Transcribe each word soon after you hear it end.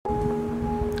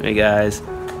Hey guys,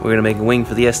 we're gonna make a wing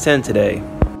for the S10 today.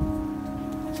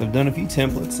 So I've done a few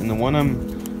templates, and the one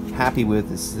I'm happy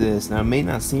with is this. Now it may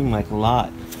not seem like a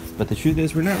lot, but the truth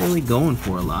is we're not really going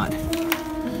for a lot.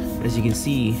 As you can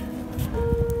see,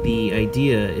 the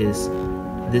idea is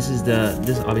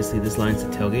obviously this line's the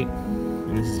tailgate,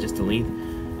 and this is just the length.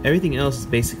 Everything else is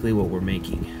basically what we're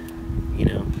making. You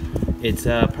know, it's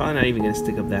probably not even gonna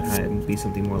stick up that high. It would be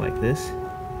something more like this.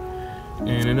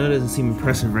 And I know it doesn't seem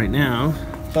impressive right now,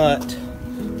 but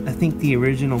I think the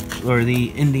original, or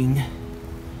the ending,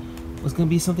 was going to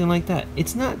be something like that.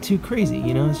 It's not too crazy,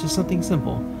 you know, it's just something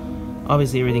simple.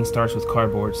 Obviously everything starts with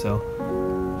cardboard, so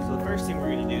the first thing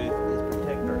we're going to do is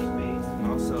protect our space, and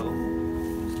also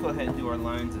just go ahead and do our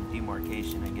lines of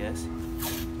demarcation, I guess.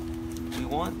 We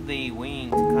want the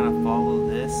wing to kind of follow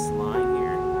this line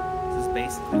here. This is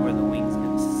basically where the wing's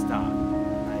going to stop.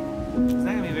 Right? It's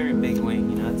not going to be a very big wing,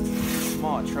 you know, it's a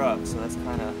small truck, so that's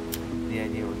kind of the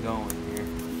idea we're going here.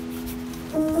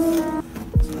 We're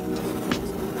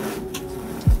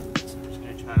just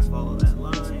going to try to follow that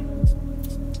line as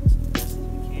best as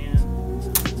we can.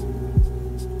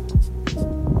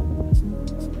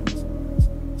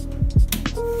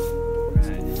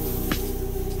 Right.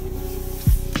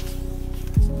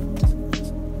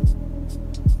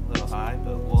 A little high,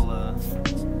 but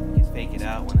we can fake it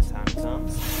out when the time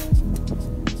comes.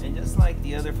 And just like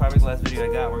the other fiberglass video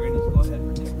I got, we're going to go ahead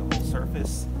and protect the whole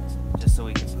surface just so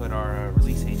we can put our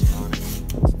release agent on it.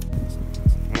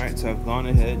 Alright, so I've gone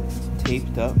ahead,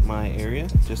 taped up my area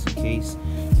just in case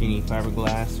any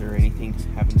fiberglass or anything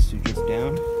happens to drip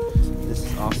down. This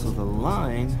is also the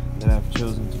line that I've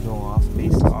chosen to go off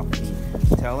based off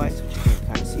the tail lights, which you can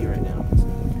kind of see right now.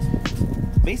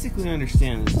 Basically,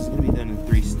 understand this is going to be done in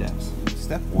 3 steps.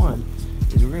 Step 1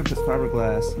 is we're going to put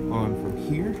fiberglass on from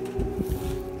here,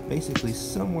 basically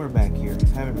somewhere back here.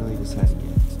 Haven't really decided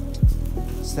yet.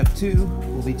 Step 2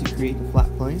 will be to create the flat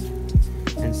plane,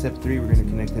 and step 3 we're going to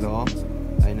connect it all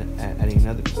by adding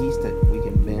another piece that we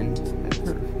can bend and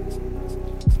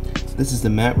curve. This is the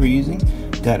mat we're using.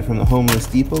 Got it from the Homeless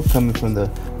Depot, coming from the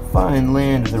fine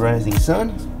land of the rising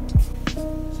sun.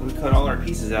 So we cut all our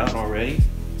pieces out already.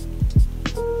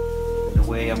 The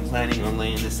way I'm planning on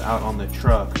laying this out on the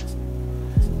truck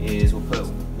is we'll put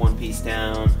one piece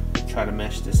down, try to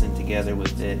mesh this in together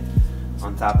with it.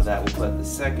 On top of that, we'll put the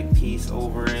second piece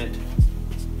over it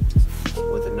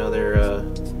with another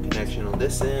connection on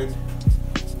this end,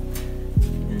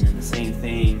 and then the same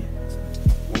thing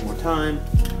one more time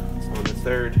on the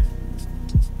third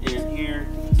end here,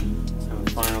 and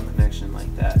a final connection like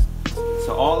that.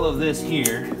 So all of this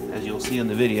here, as you'll see in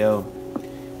the video,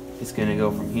 is going to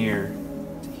go from here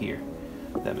to here,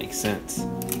 if that makes sense.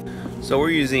 So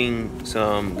we're using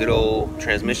some good old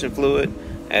transmission fluid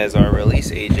as our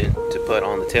release agent to put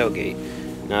on the tailgate.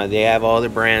 Now they have all the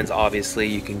brands, obviously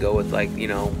you can go with, like, you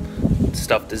know,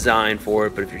 stuff designed for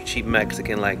it, but if you're cheap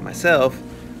Mexican like myself,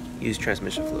 use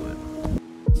transmission fluid.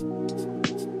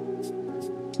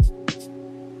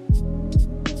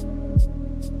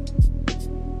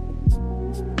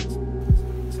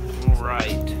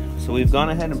 Alright, so we've gone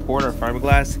ahead and poured our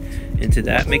fiberglass into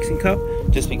that mixing cup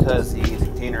just because the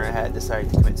container I had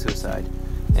decided to commit suicide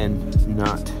and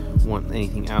not want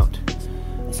anything out.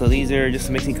 So these are just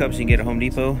the mixing cups you can get at Home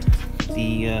Depot, if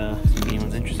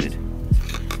anyone's interested.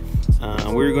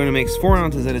 We're going to mix 4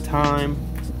 ounces at a time,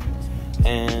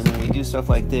 and when we do stuff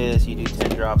like this, you do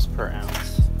 10 drops per ounce.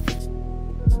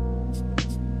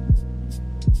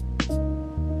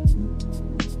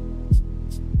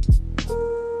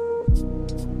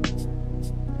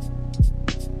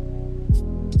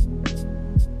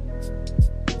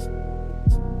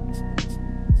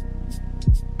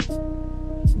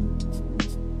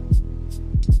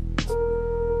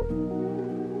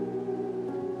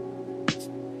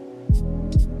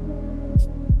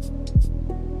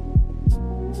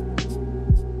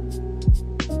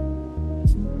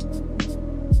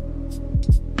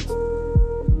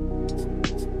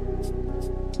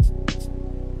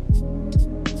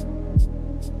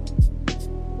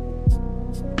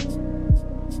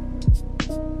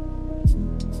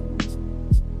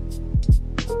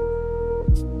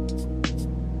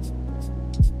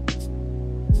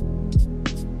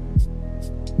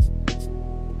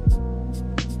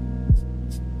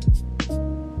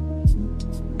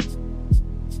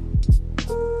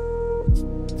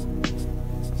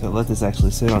 So let this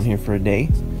actually sit on here for a day,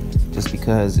 just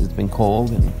because it's been cold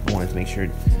and I wanted to make sure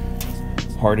it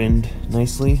hardened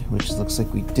nicely, which looks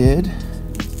like we did.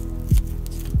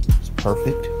 It's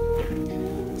perfect.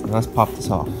 So let's pop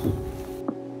this off.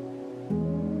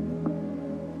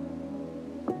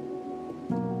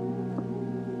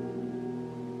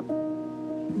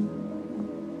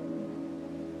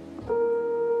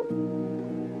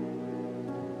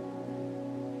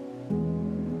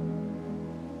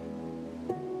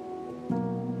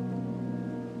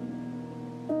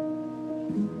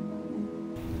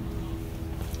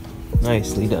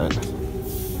 Nicely done.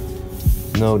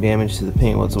 No damage to the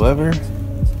paint whatsoever.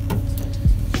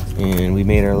 And we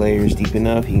made our layers deep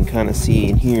enough. You can kind of see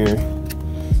in here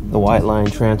the white line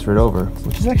transferred over,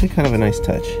 which is actually kind of a nice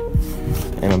touch.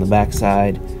 And on the back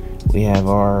side, we have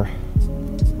our,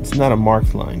 it's not a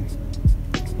marked line,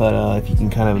 but if you can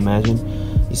kind of imagine,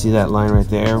 you see that line right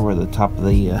there where the top of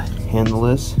the handle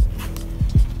is?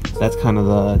 That's kind of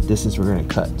the distance we're going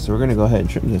to cut. So we're going to go ahead and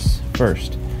trim this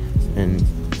first and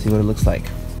see what it looks like.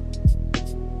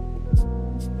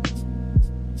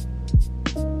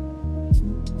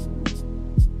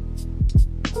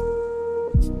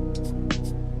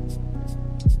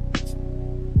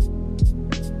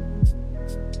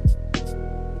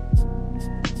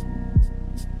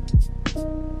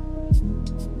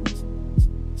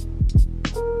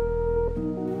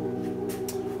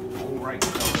 Alright,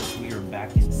 fellas, we are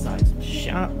back inside the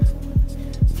shop.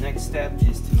 Next step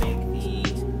is to make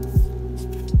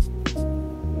the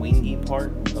wingy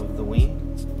part of the wing,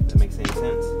 if that makes any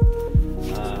sense.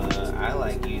 I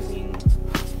like using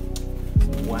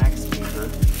wax paper,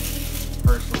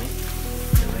 personally.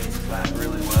 It lays flat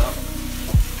really well.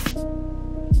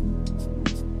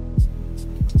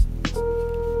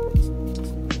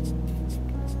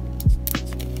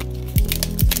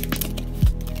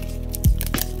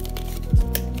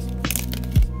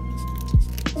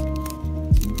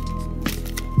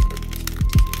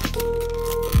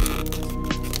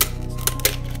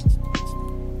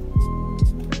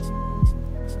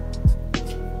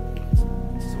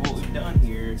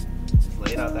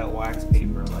 Laid out that wax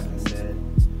paper, like I said.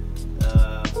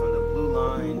 From the blue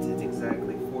lines, it's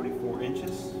exactly 44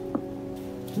 inches.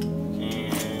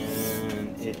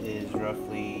 And it is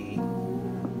roughly,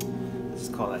 let's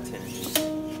call that 10 inches.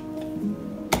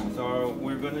 So what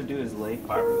we're going to do is lay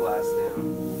fiberglass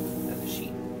down as a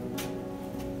sheet.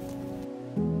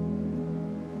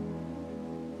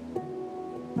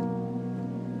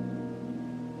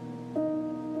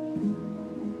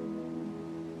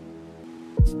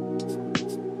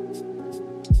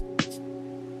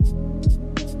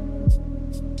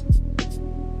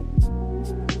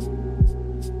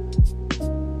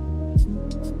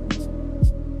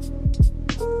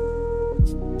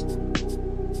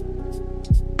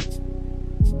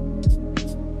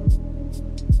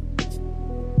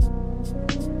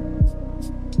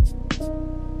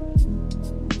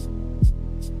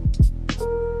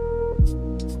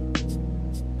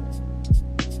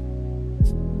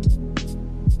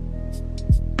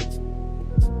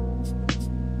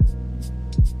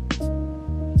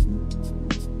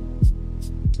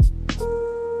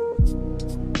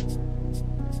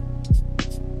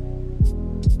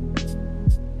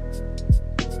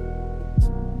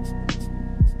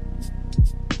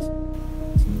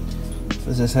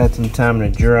 This just had some time to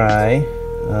dry.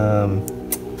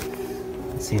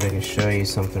 Let's see if I can show you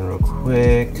something real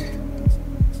quick.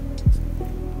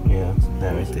 Yeah,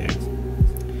 that right there.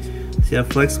 See how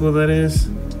flexible that is?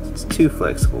 It's too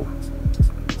flexible,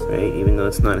 right? Even though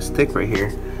it's not as thick right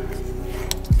here.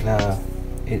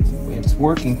 It's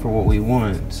working for what we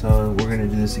want. So we're gonna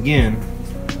do this again.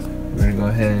 We're gonna go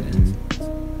ahead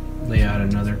and lay out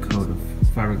another coat of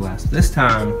fiberglass. This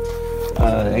time,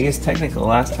 I guess technically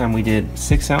last time we did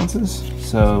 6 ounces,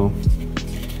 so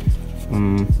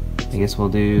I guess we'll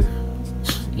do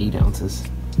 8 ounces.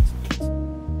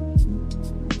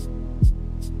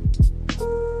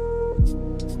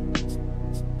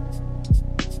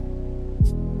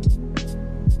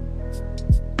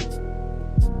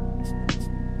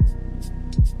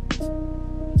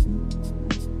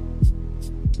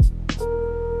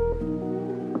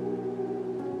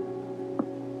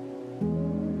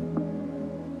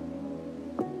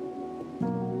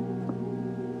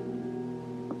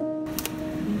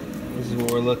 This is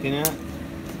what we're looking at.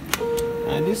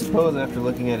 I do suppose after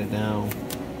looking at it now,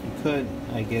 you could,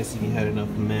 I guess if you had enough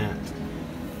matte,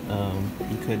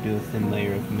 you could do a thin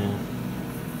layer of matte.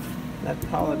 That'd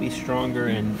probably be stronger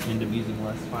and end up using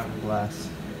less fiberglass.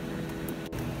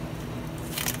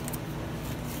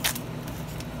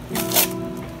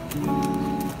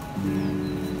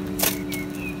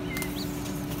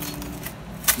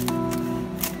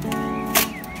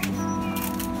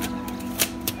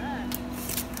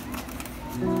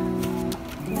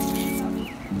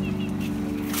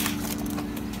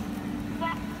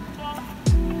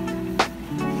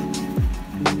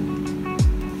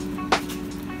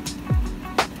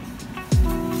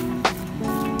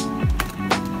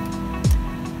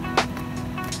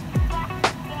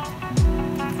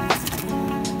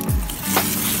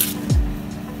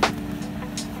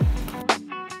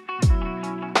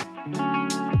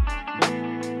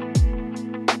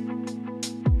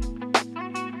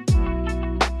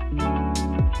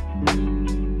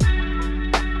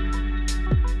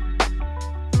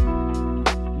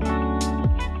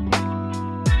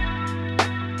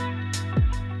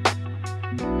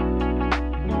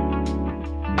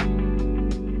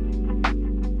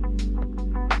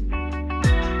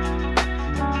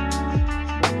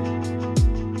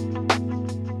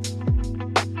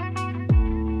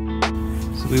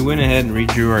 ahead and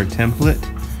redrew our template.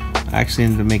 I actually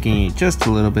ended up making it just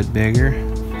a little bit bigger.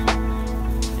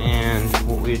 And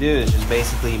what we do is just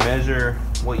basically measure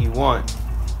what you want,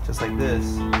 just like this.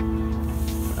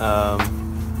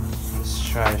 Let's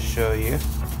try to show you. If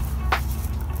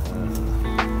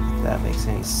that makes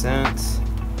any sense.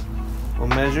 We'll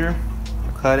measure,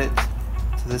 cut it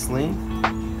to this length,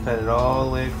 cut it all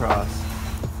the way across,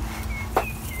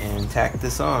 and tack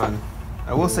this on.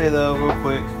 I will say though, real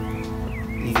quick,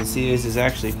 you can see this is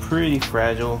actually pretty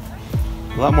fragile.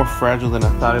 A lot more fragile than I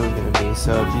thought it was going to be.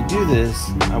 So if you do this,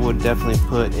 I would definitely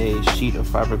put a sheet of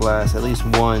fiberglass, at least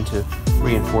one, to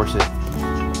reinforce it.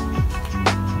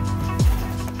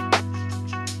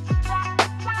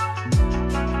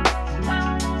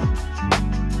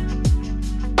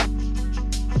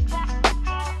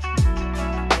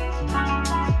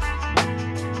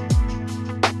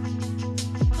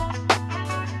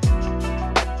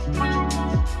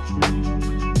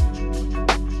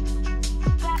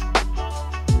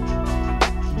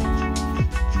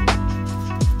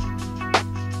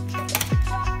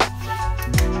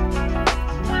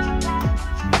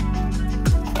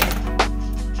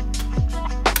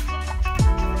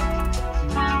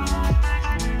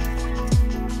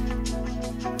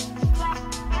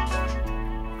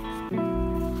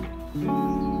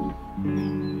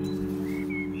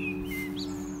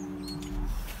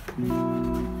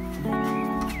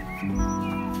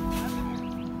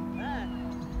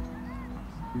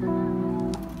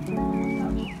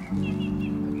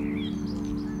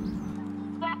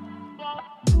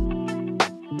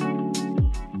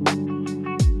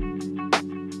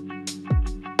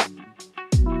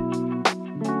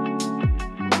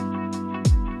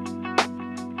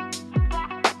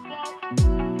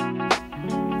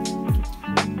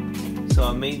 So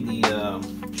I made the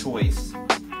choice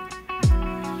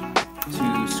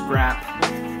to scrap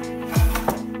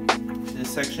this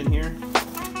section here,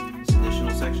 this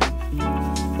additional section,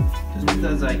 just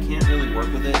because I can't really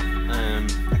work with it.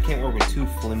 I can't work with two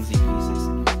flimsy pieces.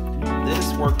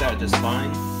 This worked out just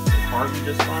fine, it hardened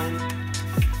just fine,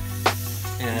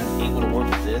 and I'm able to work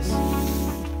with this.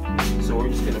 So we're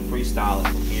just going to freestyle it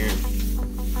from here,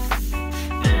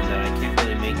 and I can't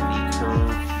really make the curve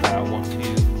that I want to.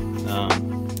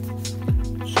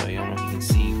 Show you, I don't know if you can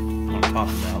see what I'm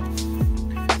talking about.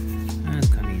 That's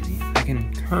kind of easy. I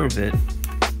can curve it,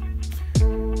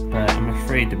 but I'm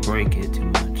afraid to break it too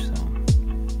much, so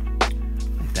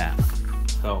like that.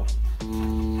 So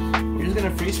we're just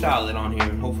gonna freestyle it on here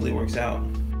and hopefully it works out.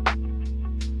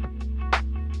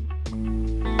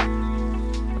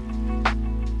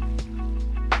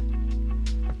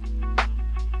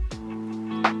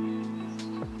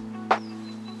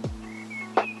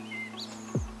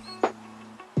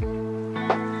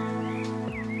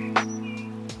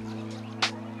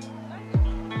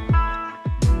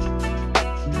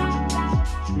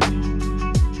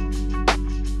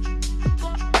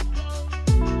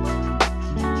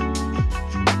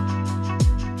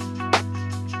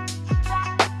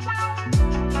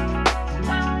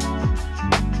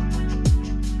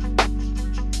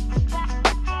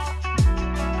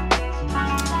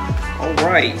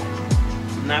 Alright,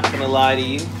 I'm not gonna lie to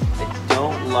you, I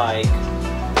don't like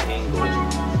the angle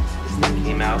this thing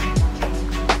came out.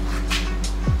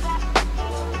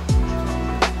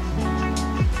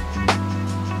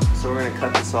 So we're gonna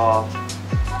cut this off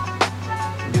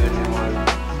and do a new one.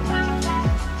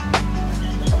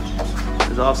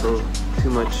 There's also too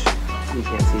much, you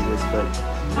can't see this, but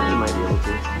you might be able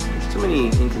to. There's too many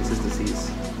inconsistencies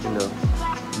in the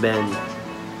bend.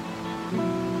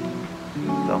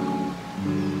 So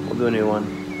we'll do a new one.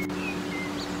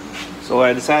 So what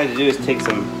I decided to do is take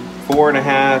some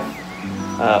 4.5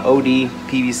 OD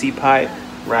PVC pipe,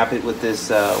 wrap it with this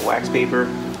wax paper,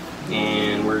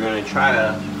 and we're going to try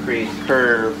to create a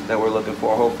curve that we're looking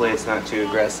for. Hopefully it's not too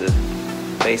aggressive.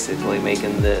 Basically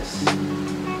making this.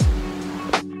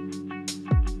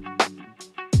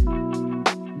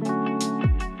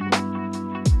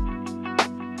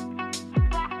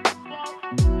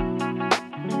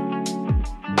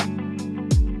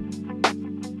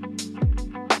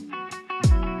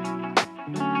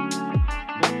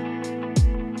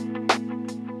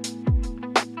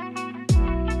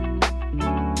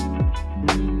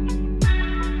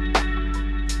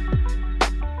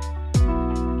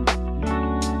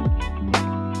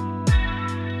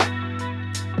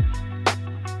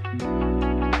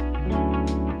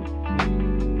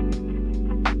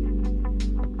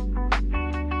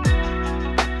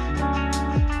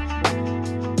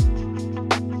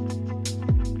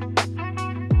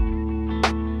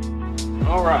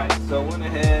 Alright, so I went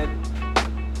ahead,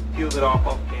 peeled it off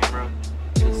camera.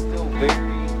 It's still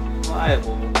very flat.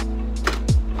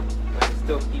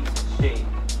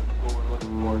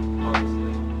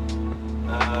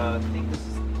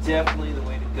 definitely the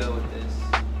way to go with this.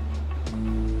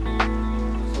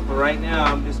 So for right now,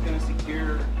 I'm just going to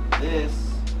secure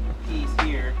this piece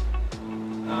here,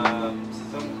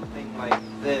 something like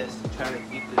this, to try to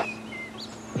keep this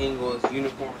angle as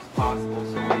uniform as possible,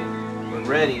 so when we're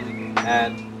ready, we can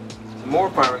add some more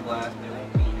fiberglass, and it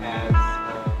won't be as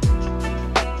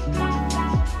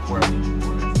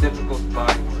difficult to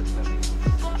body work.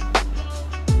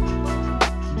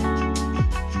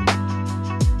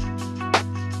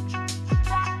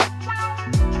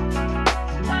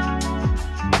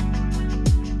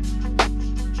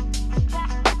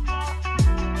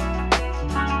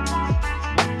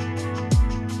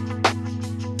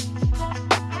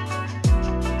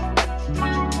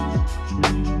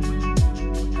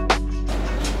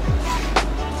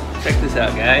 Check this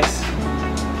out, guys.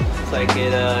 Looks like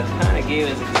it kind of gave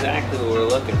us exactly what we're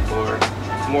looking for.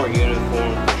 It's more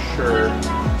uniform for sure.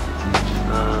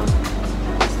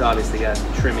 Just obviously got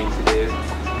some trimming to do.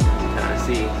 Kind of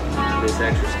see this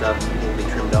extra stuff will be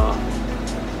trimmed off.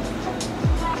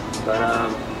 But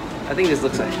I think this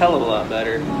looks a hell of a lot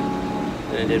better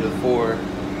than it did before.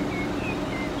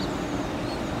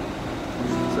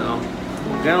 So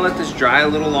I'm gonna let this dry a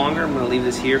little longer. I'm gonna leave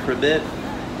this here for a bit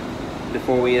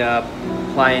before we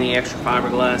apply any extra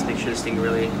fiberglass. Make sure this thing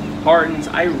really hardens.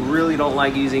 I really don't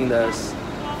like using this,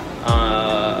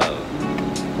 I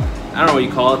don't know what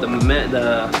you call it,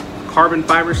 the carbon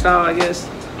fiber style, I guess.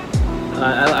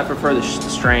 I prefer the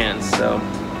strands. So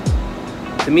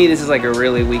to me, this is like a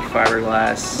really weak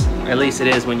fiberglass. At least it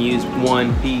is when you use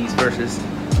one piece versus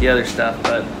the other stuff.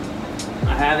 But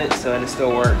I have it, so it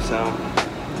still works. So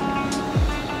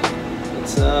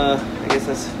it's I guess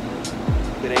that's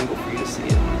a good angle for you to see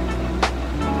it.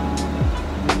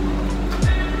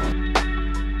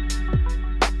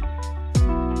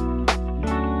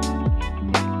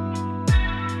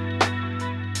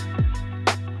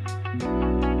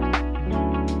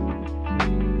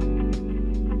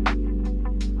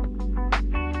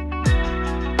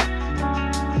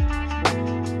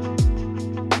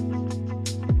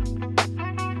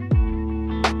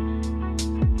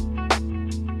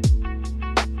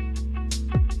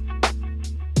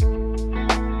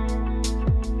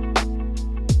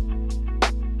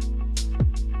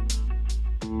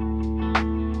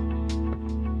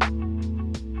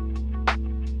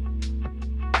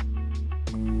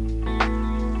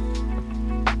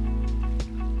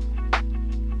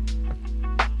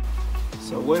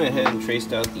 So I went ahead and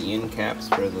traced out the end caps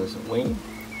for this wing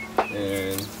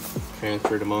and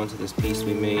transferred them onto this piece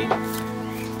we made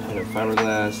out of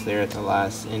fiberglass there at the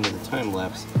last end of the time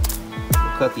lapse.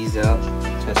 We'll cut these out,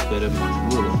 test fit them.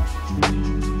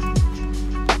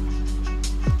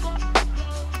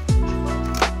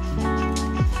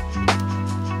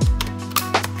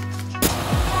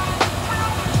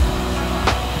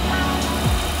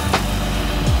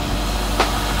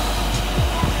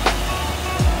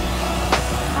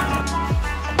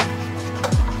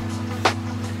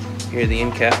 Here are the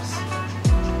end caps,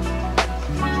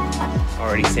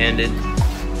 already sanded,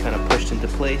 kind of pushed into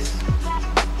place.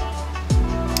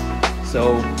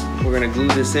 So we're going to glue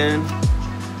this in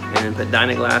and then put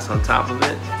Dynaglass on top of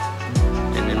it,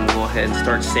 and then we'll go ahead and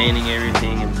start sanding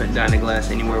everything and put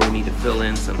Dynaglass anywhere we need to fill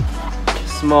in some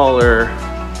smaller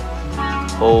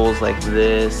holes like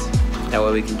this. That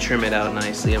way we can trim it out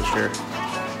nicely, I'm sure.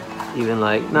 Even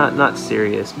like, not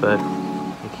serious, but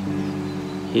like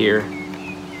here.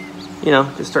 You know,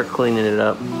 just start cleaning it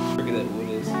up. Look at that wood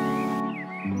is.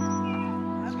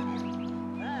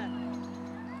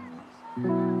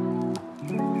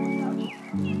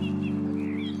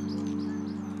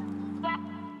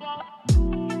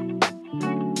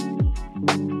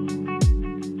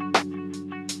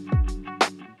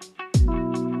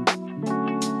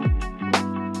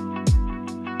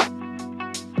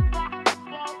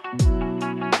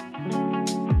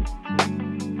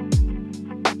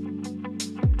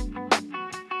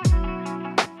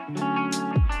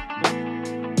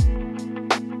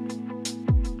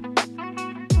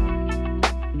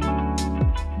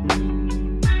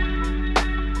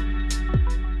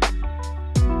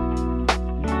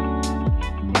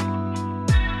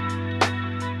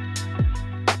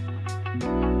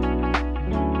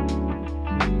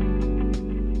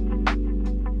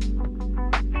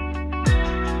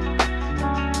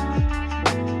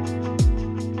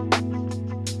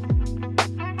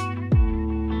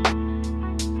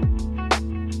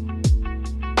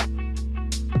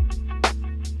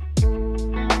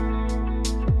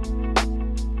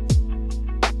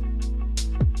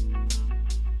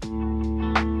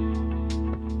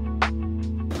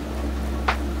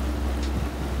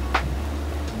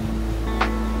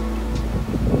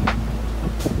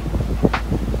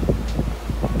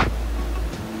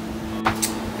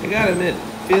 gotta admit,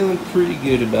 feeling pretty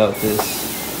good about this.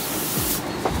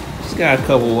 Just got a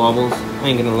couple wobbles, I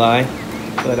ain't gonna lie.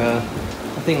 But I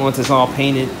think once it's all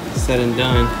painted, said and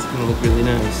done, it's gonna look really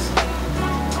nice.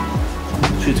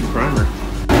 Shoot some primer.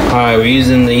 Alright, we're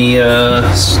using the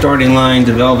starting line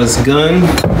DeValvis gun.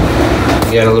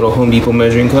 We got a little Home Depot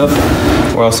measuring cup.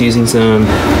 We're also using some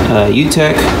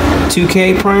UTech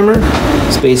 2K primer.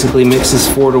 This basically mixes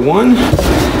 4 to 1.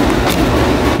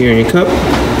 Here in your cup,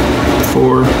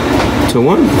 4 to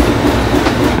 1.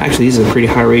 Actually, these are pretty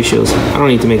high ratios. I don't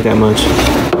need to make that much.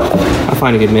 I'll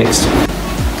find a good mix.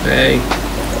 Okay.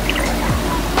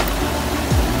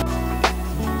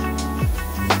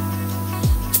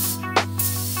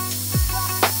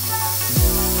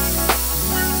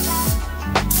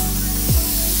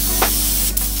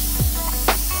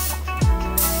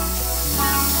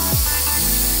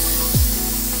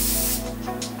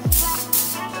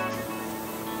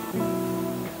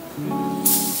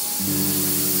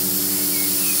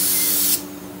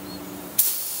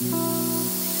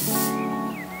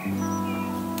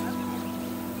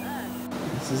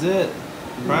 This is it,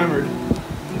 primered.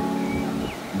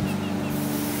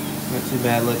 Not too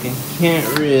bad looking. Can't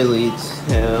really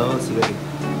tell. Let's see if I can.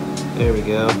 There we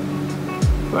go.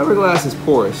 Fiberglass is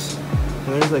porous.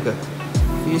 And there's like a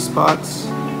few spots.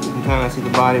 You can kind of see the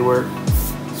body work.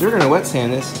 So we're gonna wet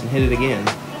sand this and hit it again.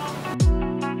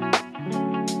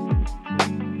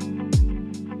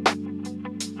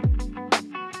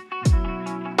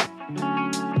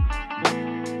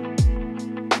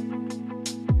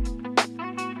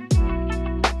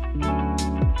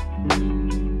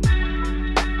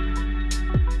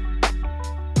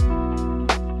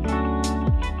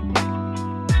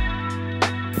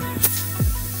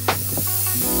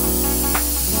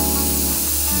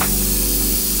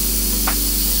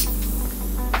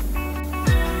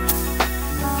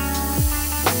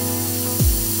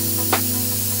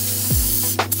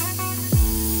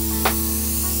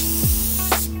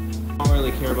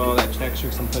 Care about all that texture,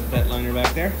 so I'm put that liner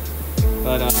back there.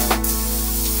 But I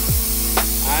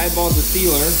bought the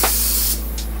sealer.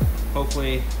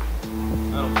 Hopefully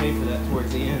I don't pay for that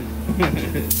towards the end.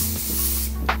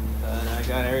 But I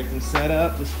got everything set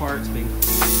up. This part's been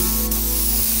cleaned.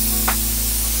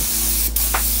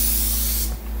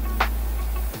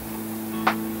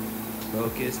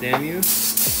 Focus, damn you.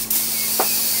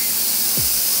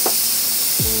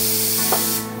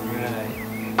 Alright.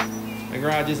 My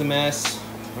garage is a mess.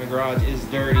 My garage is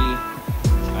dirty.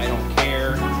 I don't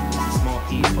care. It's a small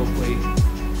piece, hopefully.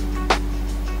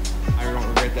 I don't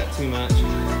regret that too much.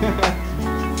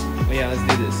 But yeah, let's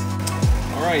do this.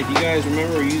 Alright, if you guys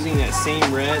remember, we're using that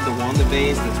same red, the Wanda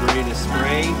base that's ready to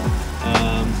spray.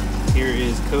 Here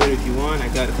is code if you want. I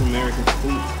got it from American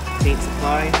Paint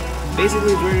Supply.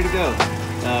 Basically, it's ready to go.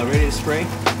 Ready to spray.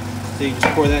 So you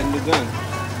just pour that in the gun.